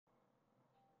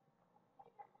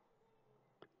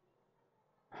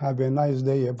Have a nice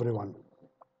day, everyone.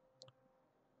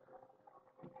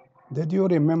 Did you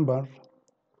remember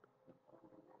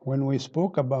when we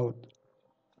spoke about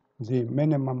the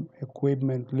minimum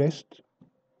equipment list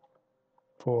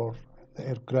for the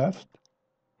aircraft?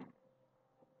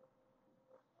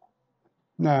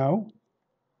 Now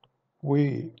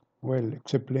we will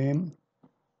explain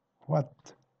what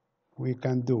we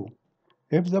can do.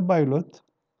 If the pilot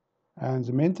and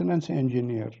the maintenance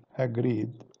engineer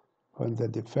agreed on the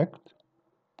defect,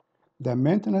 the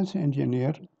maintenance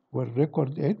engineer will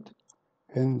record it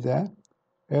in the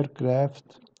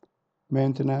aircraft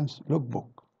maintenance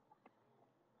logbook.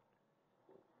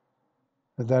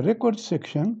 The record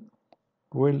section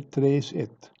will trace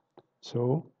it.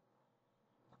 So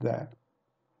the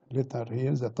letter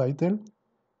here, the title,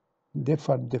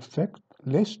 defect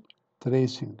list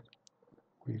tracing.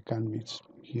 We can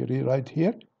rewrite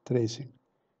here, tracing.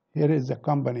 Here is the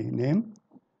company name,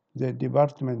 the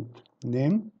department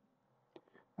name,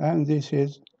 and this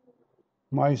is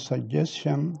my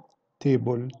suggestion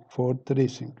table for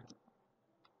tracing.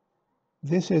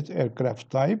 This is aircraft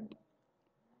type,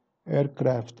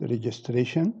 aircraft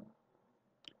registration,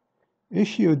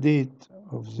 issue date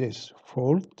of this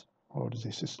fault or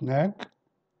this snag,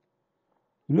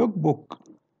 logbook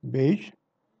page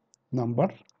number,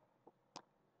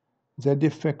 the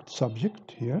defect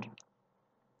subject here,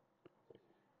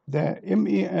 the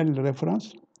MEL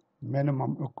reference,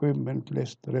 minimum equipment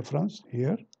list reference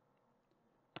here,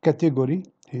 category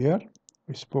here,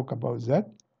 we spoke about that,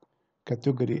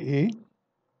 category A,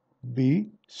 B,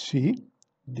 C,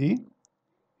 D,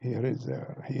 here is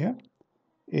here,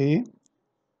 A,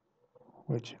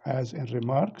 which as in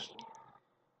remarks,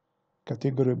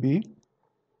 category B,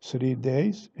 3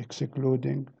 days,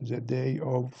 excluding the day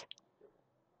of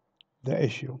the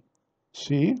issue.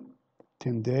 C,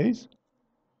 10 days.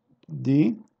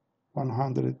 D,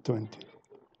 120.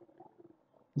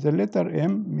 The letter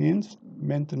M means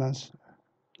maintenance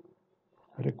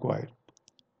required.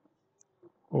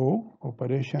 O,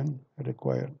 operation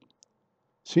required.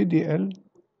 CDL,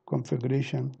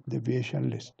 configuration deviation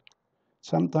list.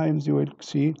 Sometimes you will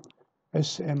see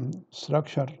SM,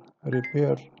 structure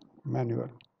repair manual.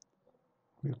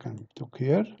 You can look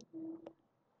here,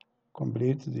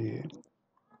 complete the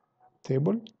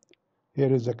table.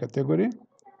 Here is the category,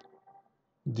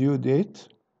 due date.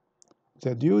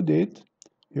 The due date,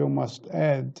 you must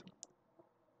add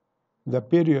the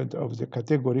period of the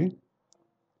category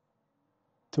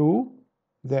to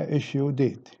the issue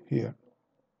date here.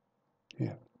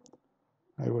 Here.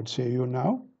 I would say you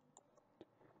now.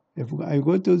 If I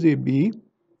go to the B,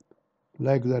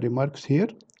 like the remarks here,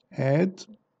 add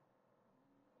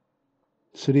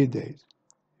 3 days.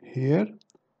 Here,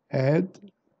 add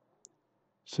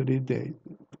 3 days,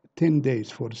 10 days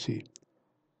for C.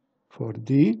 For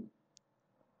D,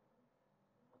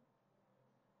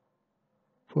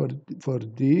 for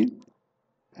D,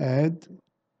 add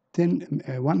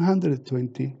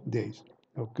 120 days,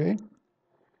 okay?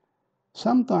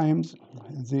 Sometimes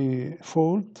the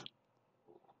fault,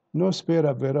 no spare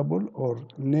available or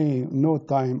no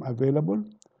time available,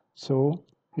 so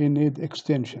you need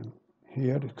extension.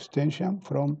 Here, extension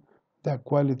from the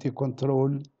quality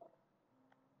control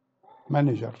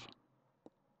manager.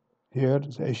 Here,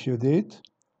 the issue date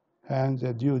and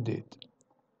the due date.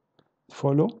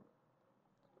 Follow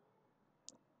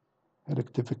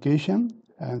rectification,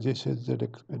 and this is the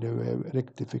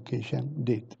rectification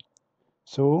date.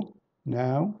 So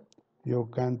now you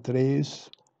can trace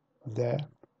the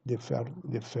defect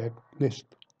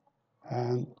list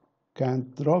and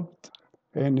can drop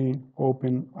any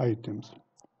open items.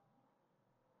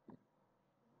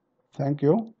 Thank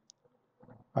you.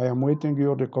 I am waiting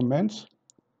your comments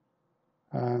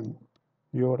and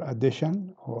your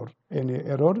addition or any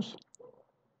errors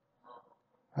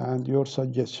and your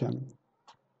suggestion.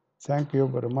 Thank you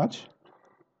very much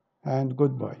and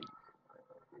goodbye.